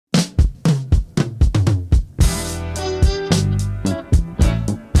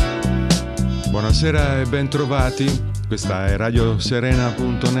Buonasera e bentrovati. Questa è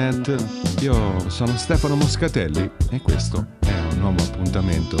radioserena.net. Io sono Stefano Moscatelli e questo è un nuovo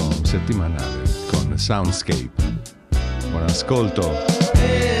appuntamento settimanale con Soundscape. Buon ascolto.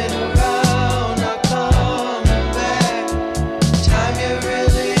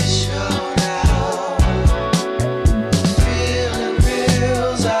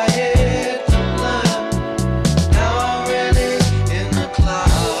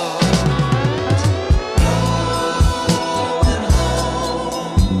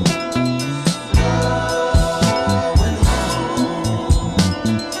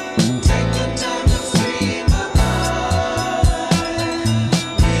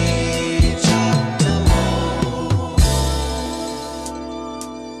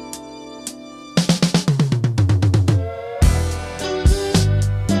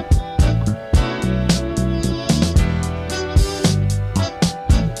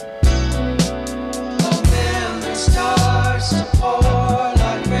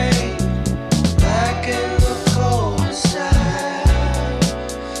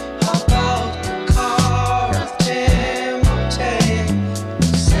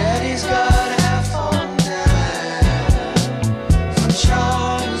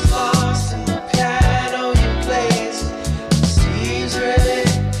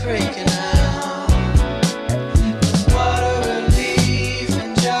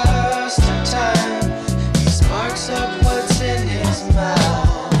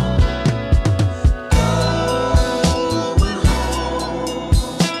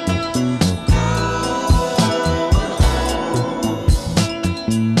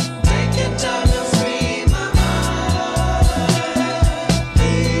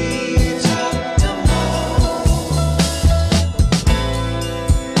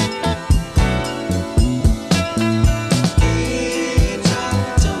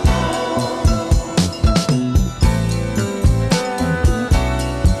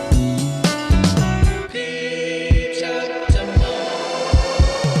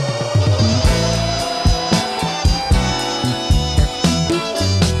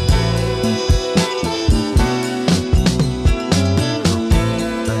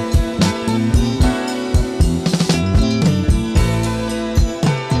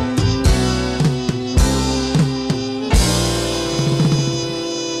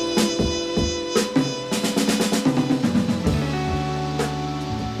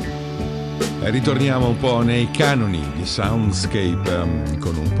 Ritorniamo un po' nei canoni di Soundscape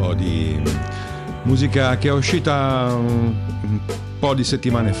con un po' di musica che è uscita un po' di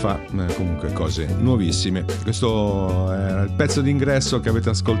settimane fa, comunque cose nuovissime. Questo era il pezzo d'ingresso che avete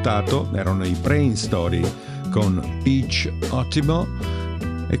ascoltato, erano i Brain Story con Peach Ottimo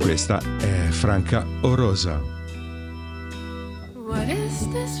e questa è Franca Orosa. What is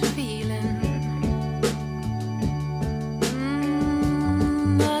this feeling?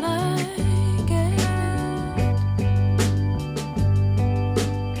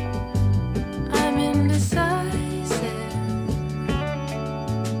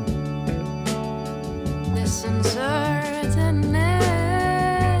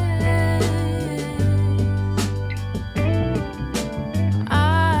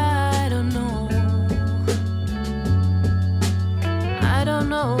 I don't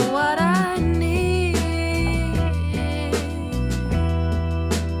know what I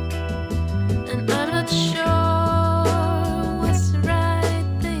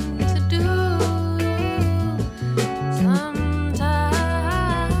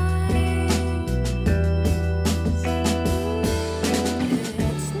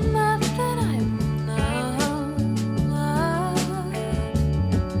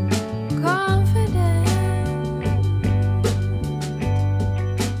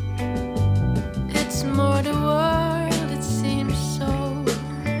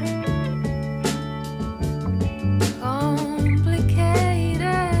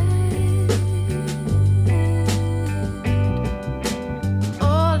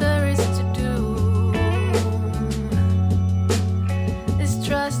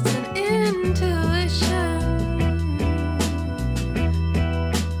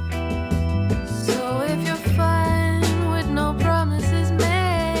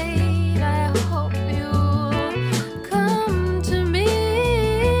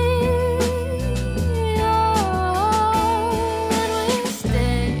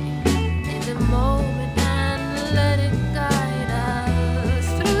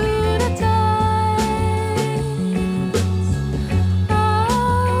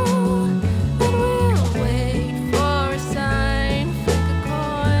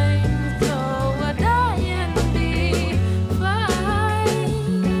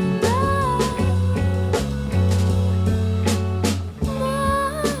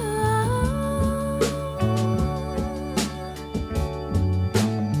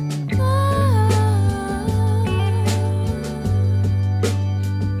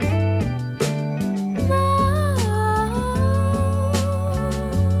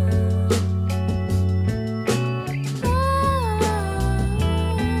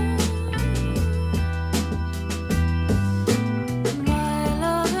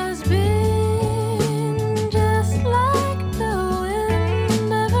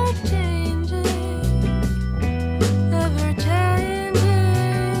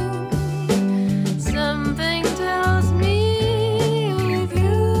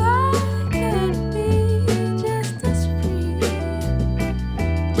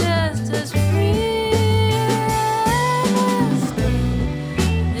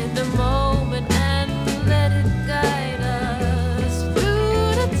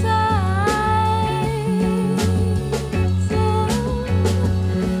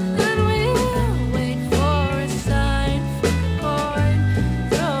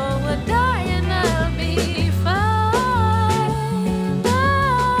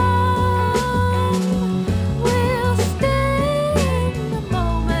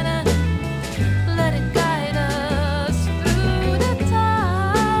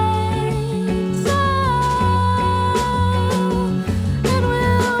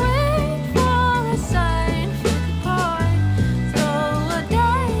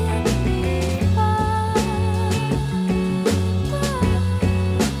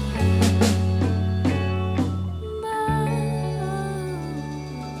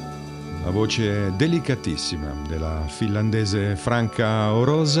voce delicatissima della finlandese Franca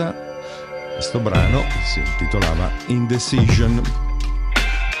Orosa. Questo brano si intitolava Indecision.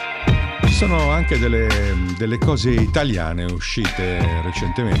 Ci sono anche delle cose italiane uscite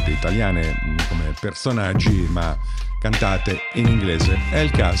recentemente, italiane come personaggi ma cantate in inglese. È il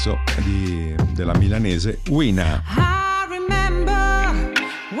caso della milanese Wina. I remember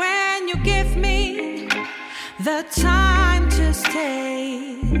when you gave me the time to stay.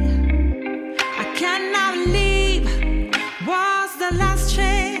 I cannot leave, was the last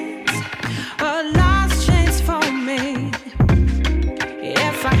chance, a last chance for me.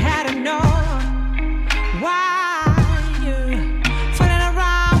 If I had known why you're fooling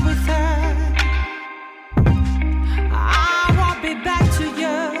around with her, I won't be back to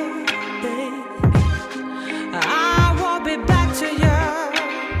you, babe. I won't be back to you.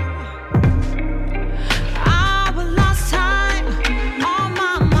 Our last time on my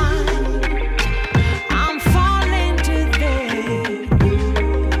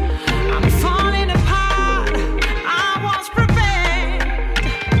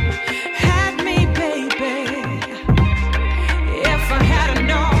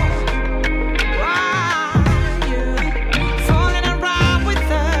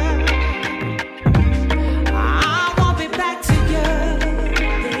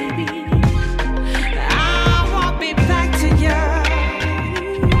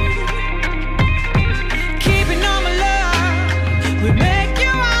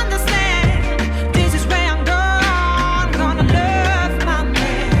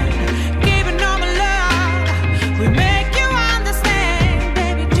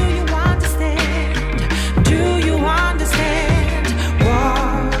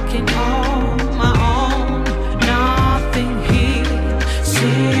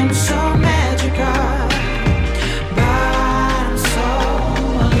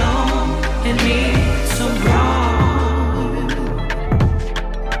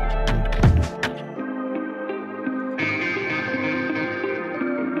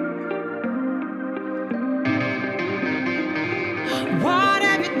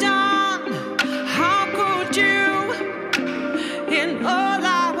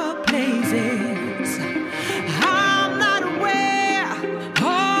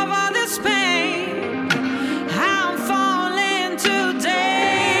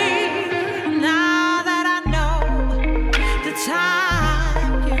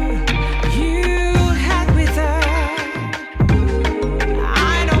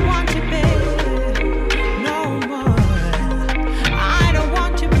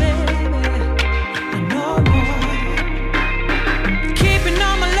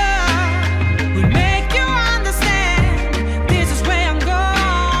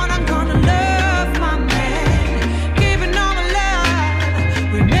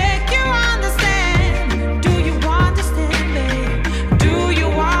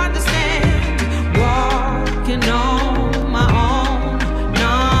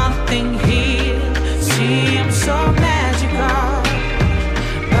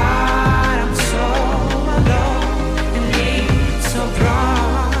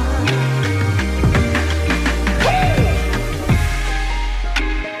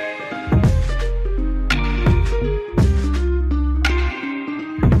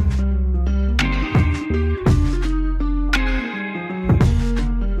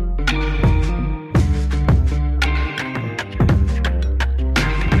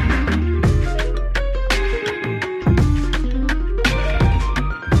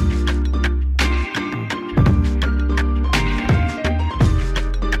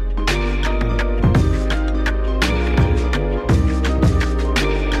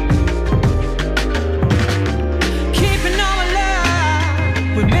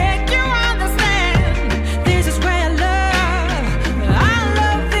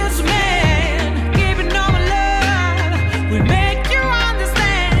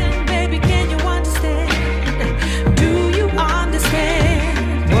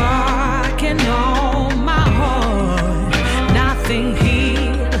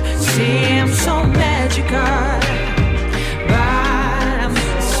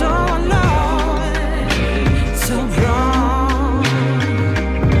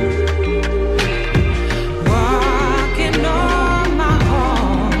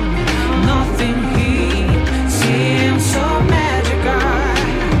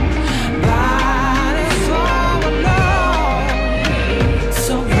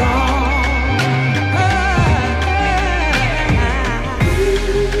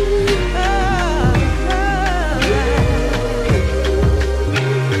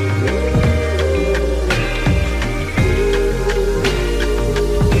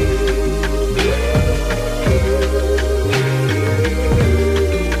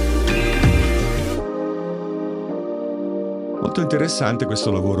interessante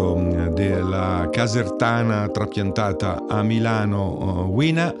questo lavoro della casertana trapiantata a Milano,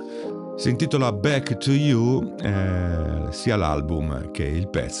 Wina. Si intitola Back to You, sia l'album che il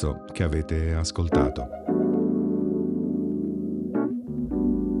pezzo che avete ascoltato.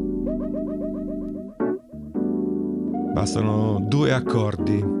 Bastano 2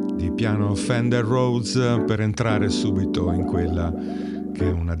 accordi di piano Fender Rhodes per entrare subito in quella che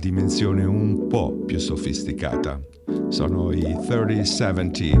è una dimensione un po' più sofisticata. Sono i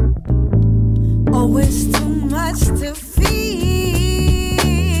 3070. Always too much to feel.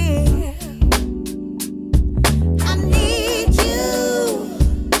 I need you.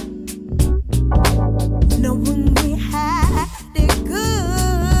 Knowing we had it good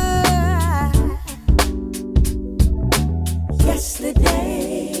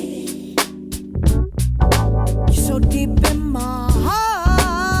yesterday. You're so deep in my heart,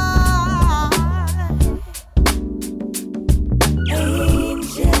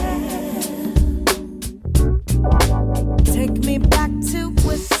 angel. Take me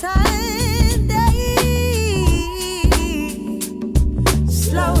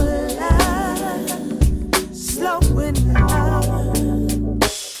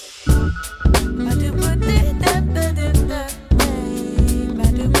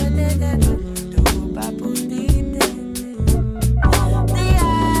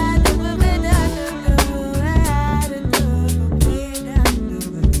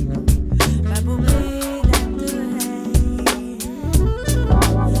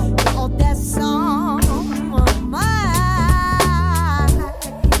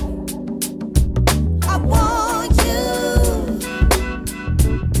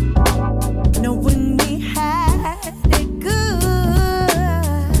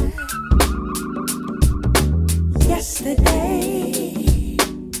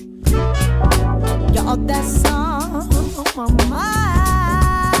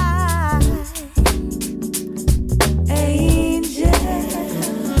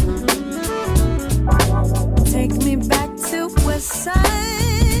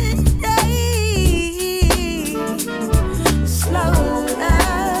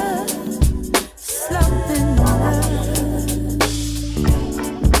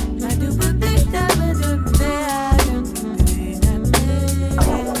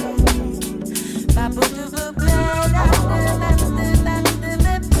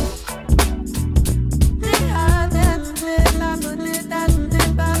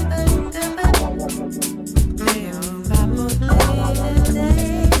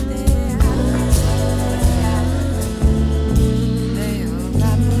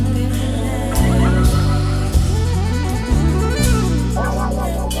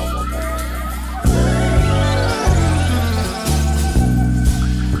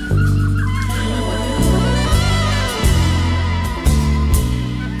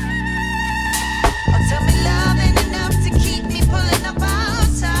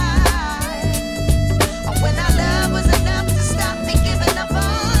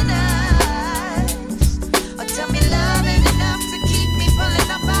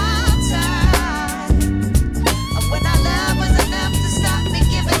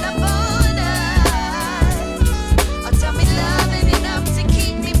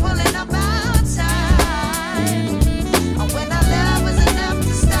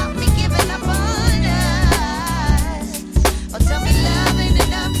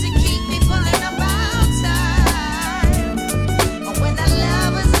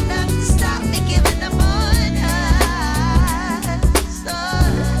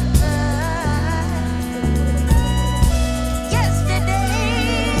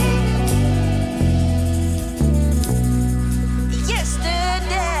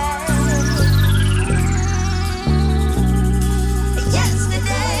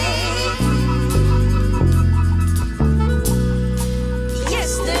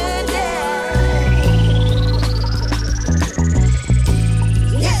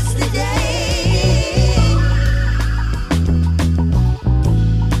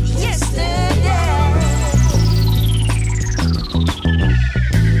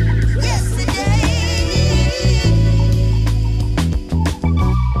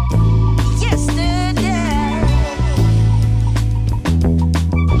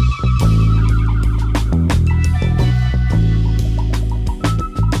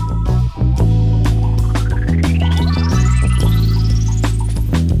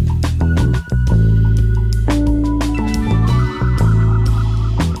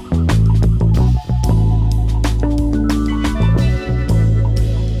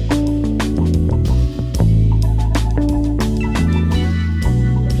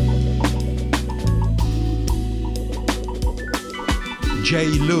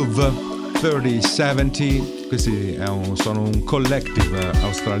UK Love 3070. Questi sono un collective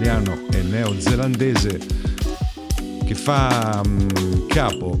australiano e neozelandese che fa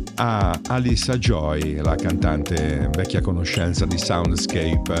capo a Alissa Joy, la cantante vecchia conoscenza di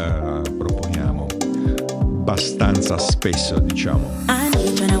Soundscape. Proponiamo abbastanza spesso, diciamo.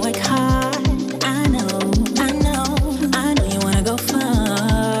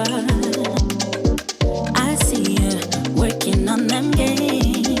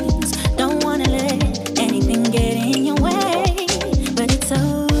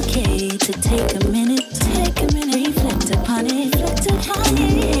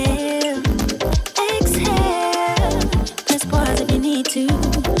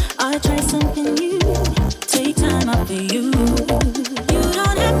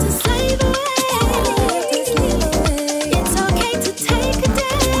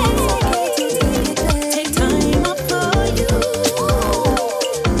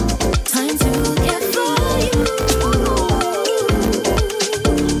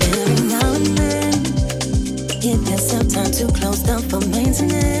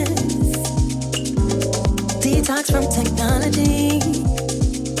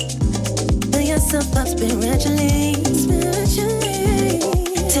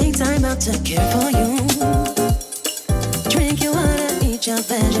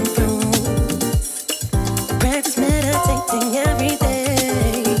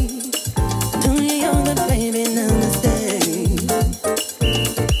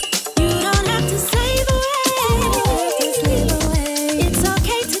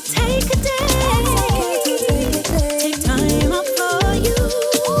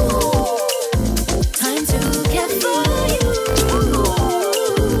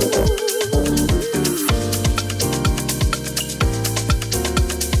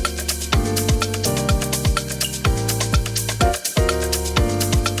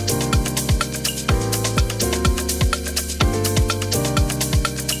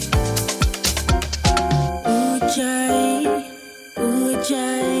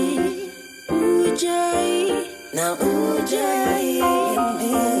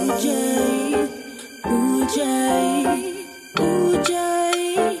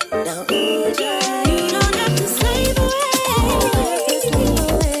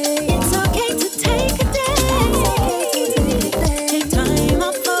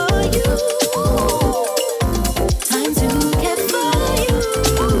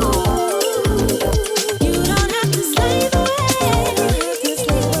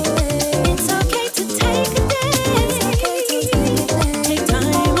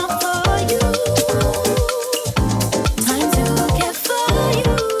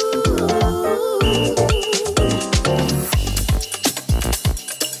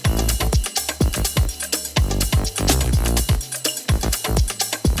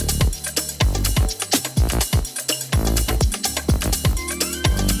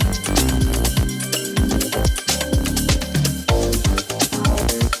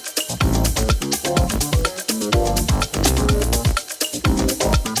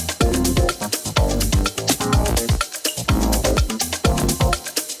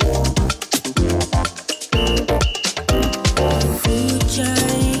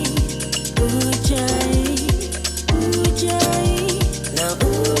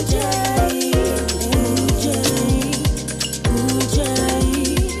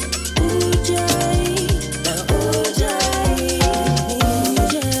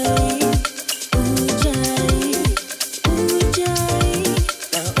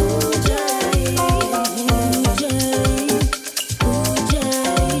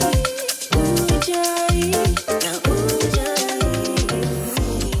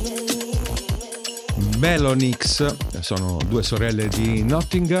 Sono due sorelle di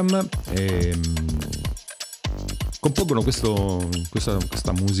Nottingham e compongono questa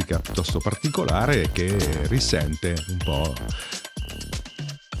musica piuttosto particolare che risente un po'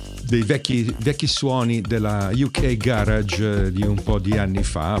 dei vecchi suoni della UK Garage di un po' di anni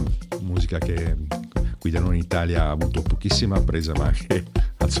fa, musica che qui da noi in Italia ha avuto pochissima presa ma che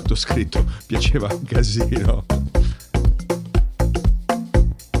al sottoscritto piaceva un casino.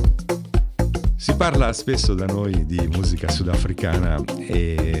 Si parla spesso da noi di musica sudafricana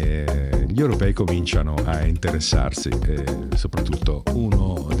e gli europei cominciano a interessarsi, soprattutto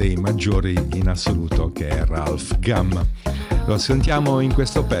uno dei maggiori in assoluto che è Ralph Gum. Lo sentiamo in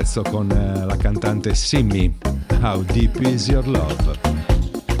questo pezzo con la cantante Simmy, How Deep Is Your Love?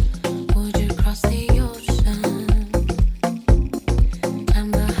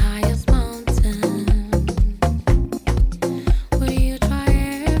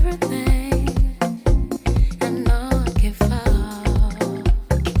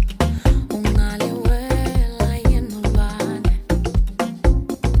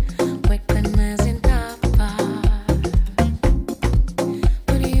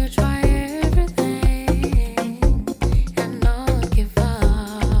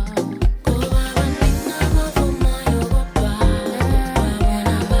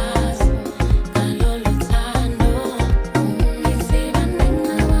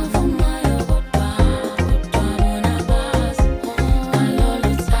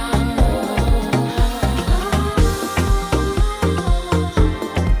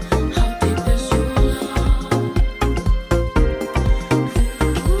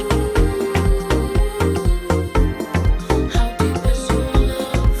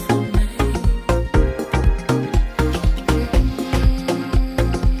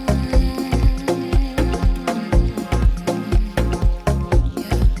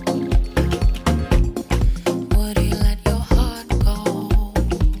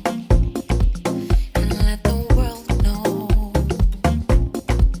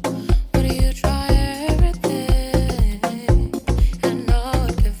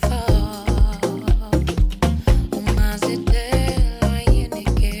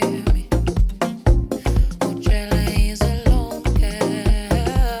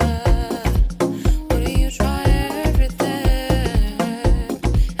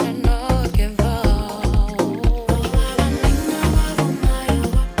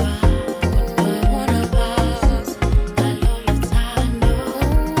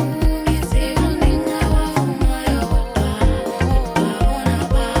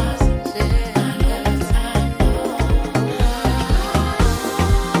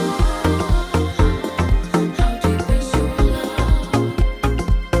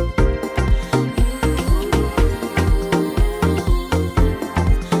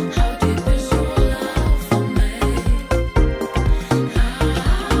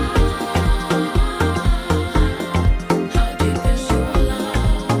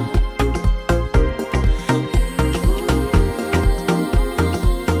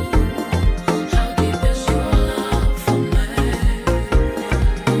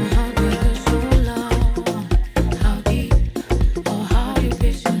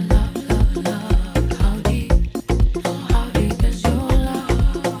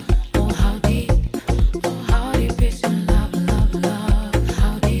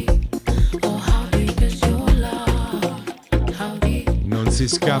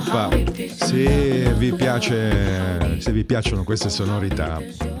 si scappa. Se vi piacciono queste sonorità,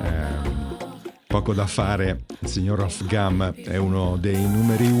 poco da fare. Il signor Ralph Gum è uno dei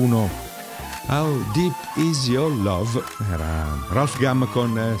numeri uno. How Deep Is Your Love? Era Ralph Gum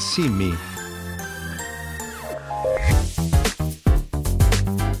con See Me.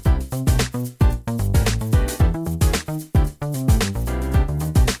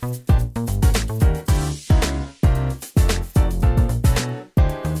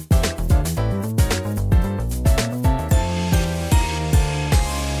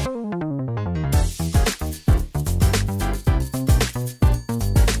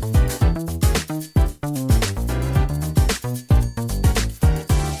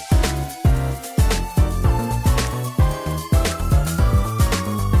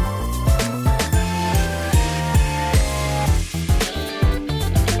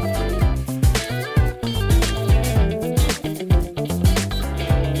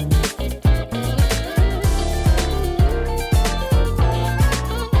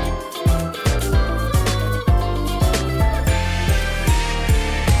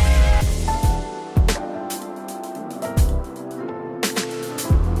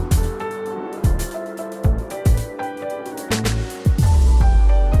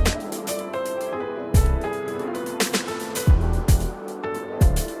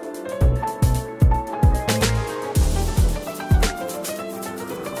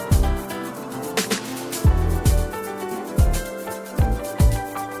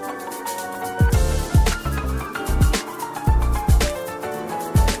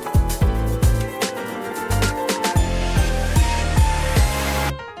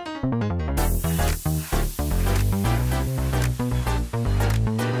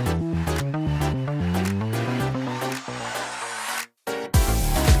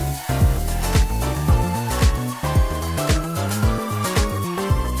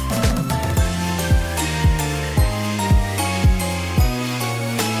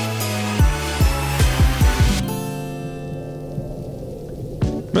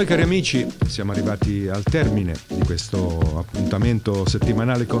 Noi cari amici siamo arrivati al termine di questo appuntamento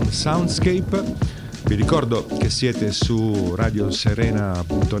settimanale con Soundscape. Vi ricordo che siete su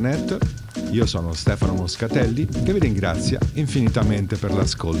radioserena.net. Io sono Stefano Moscatelli che vi ringrazia infinitamente per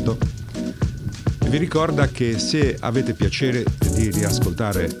l'ascolto. E vi ricorda che se avete piacere di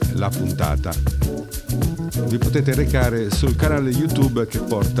riascoltare la puntata, vi potete recare sul canale YouTube che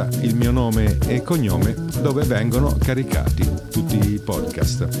porta il mio nome e cognome, dove vengono caricati tutti i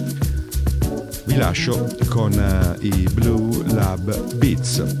podcast. Vi lascio con i Blue Lab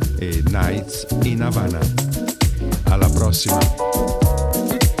Beats e Nights in Havana. Alla prossima!